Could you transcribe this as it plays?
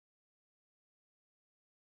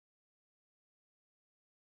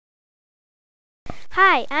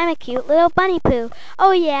Hi, I'm a cute little bunny poo.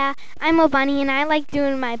 Oh yeah, I'm a bunny and I like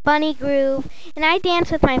doing my bunny groove. And I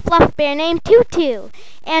dance with my fluff bear named Tutu.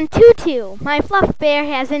 And Tutu, my fluff bear,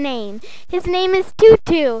 has a name. His name is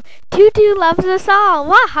Tutu. Tutu loves us all.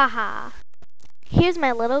 Wahaha. Here's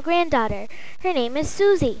my little granddaughter. Her name is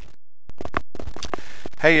Susie.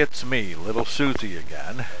 Hey, it's me, Little Susie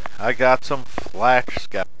again. I got some Flash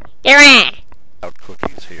Scout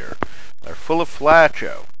cookies here. They're full of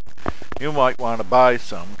Flacho. You might want to buy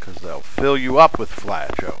some because they'll fill you up with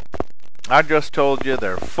Flacho. I just told you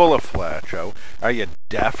they're full of Flacho. Are you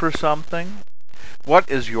deaf or something? What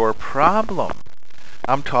is your problem?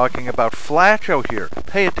 I'm talking about Flacho here.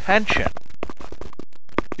 Pay attention.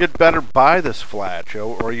 You'd better buy this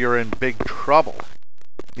Flacho or you're in big trouble.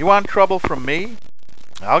 You want trouble from me?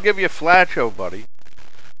 I'll give you Flacho, buddy.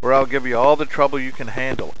 Or I'll give you all the trouble you can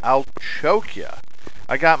handle. I'll choke you.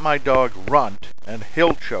 I got my dog Runt, and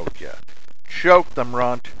he'll choke you. Choke them,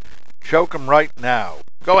 Runt. Choke him right now.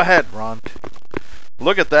 Go ahead, Runt.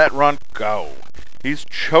 Look at that Runt go. He's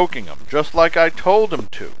choking him, just like I told him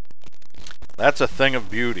to. That's a thing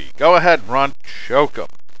of beauty. Go ahead, Runt. Choke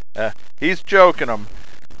him. He's choking him.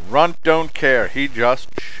 Runt don't care. He just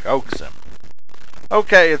chokes him.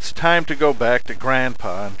 Okay, it's time to go back to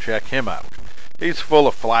Grandpa and check him out. He's full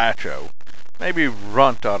of Flacho. Maybe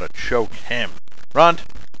Runt ought to choke him. Runt,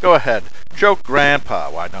 go ahead. Choke Grandpa,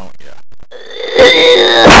 why don't you?